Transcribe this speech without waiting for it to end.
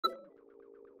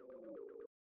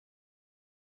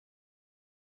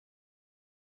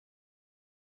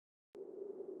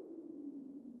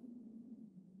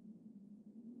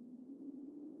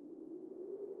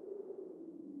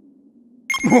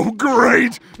Oh,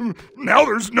 great! Now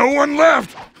there's no one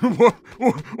left!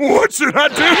 What should I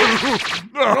do?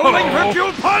 Rolling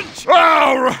Hercule Punch!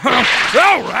 All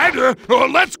right.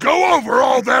 Let's go over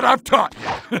all that I've taught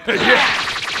you. Yeah.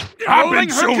 I've been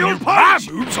showing you my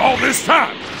moves all this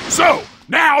time. So,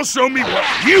 now show me what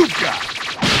you've got.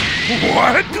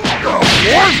 What?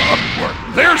 Warm-up?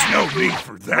 There's no need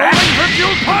for that. Rolling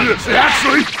Hercule Punch!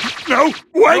 Actually, no.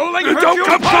 Wait, Rolling don't Hercule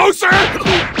come Punch! closer!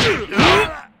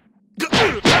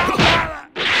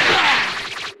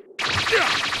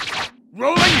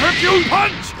 Rolling Hercule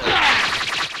Punch!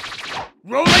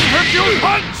 Rolling Hercule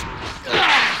Punch!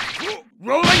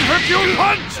 Rolling Hercule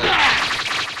Punch!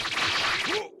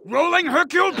 Rolling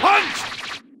Hercule Punch!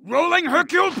 Rolling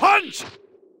Hercule Punch!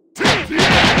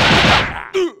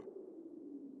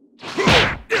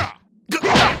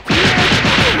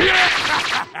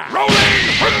 Rolling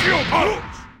Hercule Punch!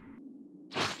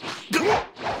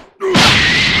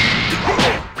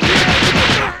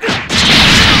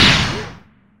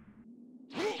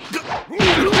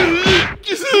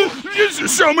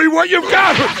 Just show me what you've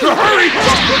got! Hurry!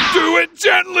 Do it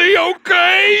gently,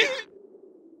 okay?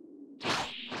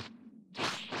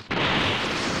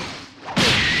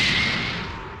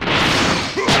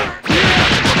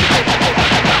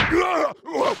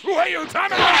 Wait,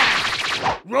 time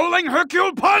out! Rolling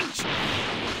Hercule Punch!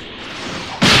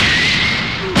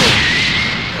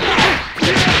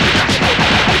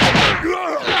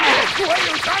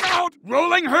 Wait, time out!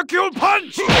 Rolling Hercule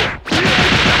Punch!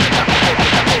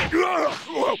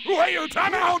 Wait,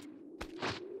 time out!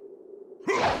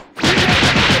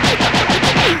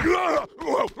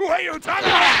 Wait, time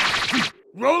out!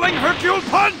 Rolling Hercule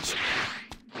Punch!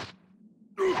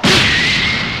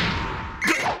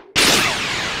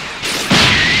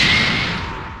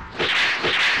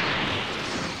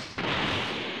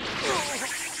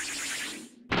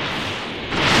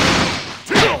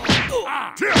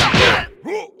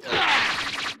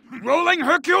 Rolling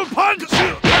Hercule Punch!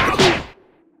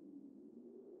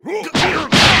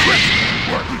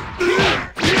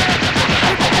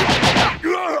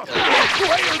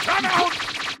 Time out!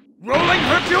 Rolling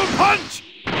Hercule Punch!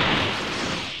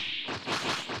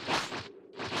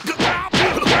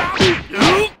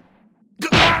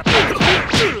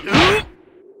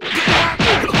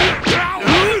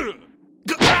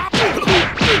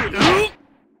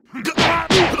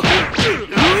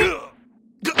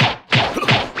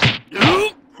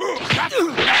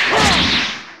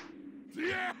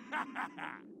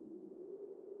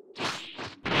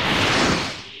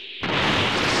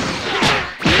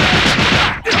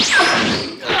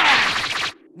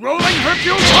 Rolling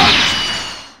Hercule Punch!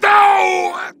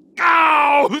 No!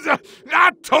 Oh,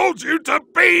 I told you to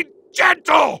be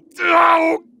gentle!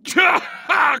 Oh,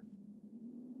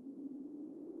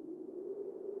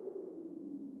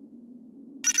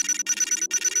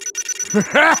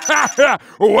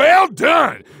 well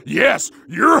done! Yes,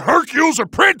 you're Hercule's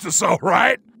apprentice, all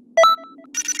right.